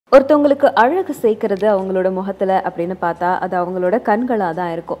ஒருத்தவங்களுக்கு அழகு சேர்க்கிறது அவங்களோட முகத்துல அப்படின்னு பார்த்தா அது அவங்களோட கண்களாக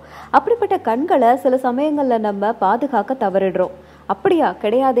தான் இருக்கும். அப்படிப்பட்ட கண்களை சில சமயங்கள்ல நம்ம பாதுகாக்க தவறிடுறோம். அப்படியா?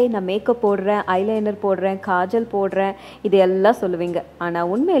 கிடையாதே, நான் மேக்கப் போடுறேன், ஐலைனர் போடுறேன், காஜல் போடுறேன், இது எல்லாம் சொல்லுவீங்க. ஆனால்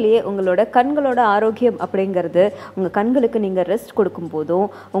உண்மையிலேயே உங்களோட கண்களோட ஆரோக்கியம் அப்படிங்கிறது உங்கள் கண்களுக்கு நீங்கள் ரெஸ்ட் கொடுக்கும் போதும்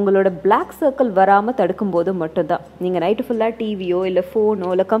உங்களோட பிளாக் சர்க்கிள் வராமல் தடுக்கும் போதும் மட்டும்தான். நீங்கள் நைட்டு ஃபுல்லாக டிவியோ இல்லை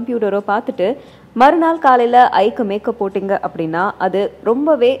ஃபோனோ இல்லை கம்ப்யூட்டரோ பார்த்துட்டு மறுநாள் காலையில் ஐக்கு மேக்கப் போட்டிங்க அப்படின்னா அது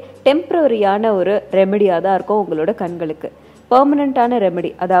ரொம்பவே டெம்ப்ரவரியான ஒரு ரெமெடியாக தான் இருக்கும் உங்களோட கண்களுக்கு. பெர்மனண்ட்டான ரெமெடி,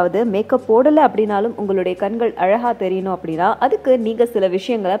 அதாவது மேக்கப் போடலை அப்படின்னாலும் உங்களுடைய கண்கள் அழகாக தெரியணும் அப்படின்னா அதுக்கு நீங்கள் சில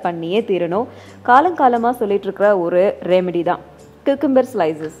விஷயங்களை பண்ணியே தீரணும். காலங்காலமாக சொல்லிட்டு இருக்கிற ஒரு ரெமெடி தான் குக்கும்பர்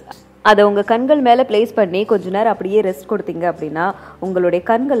ஸ்லைசஸ். அதை உங்கள் கண்கள் மேலே பிளேஸ் பண்ணி கொஞ்ச நேரம் அப்படியே ரெஸ்ட் கொடுத்தீங்க அப்படின்னா உங்களுடைய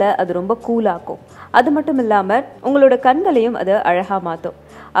கண்களை அது ரொம்ப கூலாக்கும். அது மட்டும் இல்லாமல் உங்களோட கண்களையும் அது அழகாக மாற்றும்.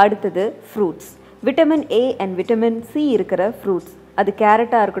 அடுத்தது fruits. Vitamin A and vitamin C இருக்கிற ஃப்ரூட்ஸ், அது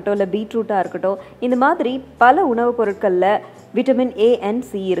கேரட்டாக இருக்கட்டும் இல்லை பீட்ரூட்டாக இருக்கட்டும், இந்த மாதிரி பல உணவுப் பொருட்களில் விட்டமின் ஏ அண்ட்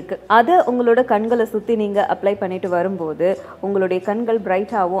சி இருக்குது. அதை உங்களோட கண்களை சுற்றி நீங்கள் அப்ளை பண்ணிட்டு வரும்போது உங்களுடைய கண்கள்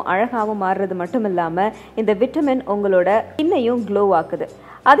பிரைட்டாகவும் அழகாகவும் மாறுறது மட்டும் இல்லாமல் இந்த விட்டமின் உங்களோட ஸ்கின்னையும் க்ளோ ஆக்குது.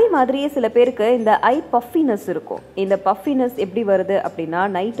 அதே மாதிரியே சில பேருக்கு இந்த ஐ பஃபினஸ் இருக்கும். இந்த பஃபினஸ் எப்படி வருது அப்படின்னா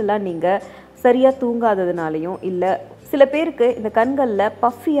நைட்டெல்லாம் நீங்கள் சரியாக தூங்காததுனாலையும் இல்லை சில பேருக்கு இந்த கண்களில்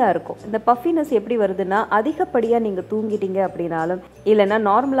பஃபியாக இருக்கும். இந்த பஃபினஸ் எப்படி வருதுன்னா அதிகப்படியாக நீங்கள் தூங்கிட்டீங்க அப்படின்னாலும் இல்லைன்னா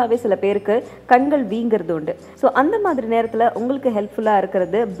நார்மலாகவே சில பேருக்கு கண்கள் வீங்கிறது உண்டு. ஸோ அந்த மாதிரி நேரத்தில் உங்களுக்கு ஹெல்ப்ஃபுல்லாக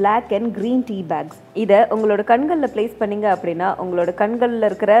இருக்கிறது black and green tea packs. இதை உங்களோட கண்களில் பிளேஸ் பண்ணீங்க அப்படின்னா உங்களோட கண்களில்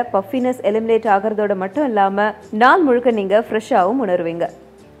இருக்கிற பஃபினஸ் எலிமினேட் ஆகிறதோட மட்டும் இல்லாமல் நாள் முழுக்க நீங்கள் ஃப்ரெஷ்ஷாகவும் உணர்வீங்க.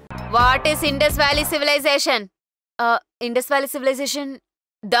 What is Indus Valley Civilization? Indus Valley Civilization.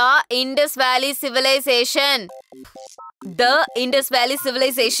 The Indus Valley Civilization. The Indus Valley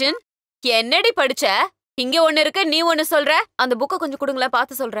Civilization. என்னடி படிச்ச? இங்க ஒண்ணு இருக்கு, நீ ஒண்ணு சொல்ற. அந்த புக்க கொஞ்சம் கொடுங்களேன்,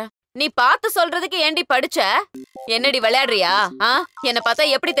 பார்த்து சொல்றேன். நீ பார்த்து சொல்றதுக்கு ஏண்டி படிச்ச? என்னடி விளையாடுறியா? என்ன பார்த்தா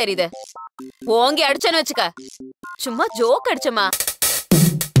எப்படி தெரியுது? ஓங்கி அடிச்சேன்னு வச்சுக்க. சும்மா ஜோக் அடிச்சமா.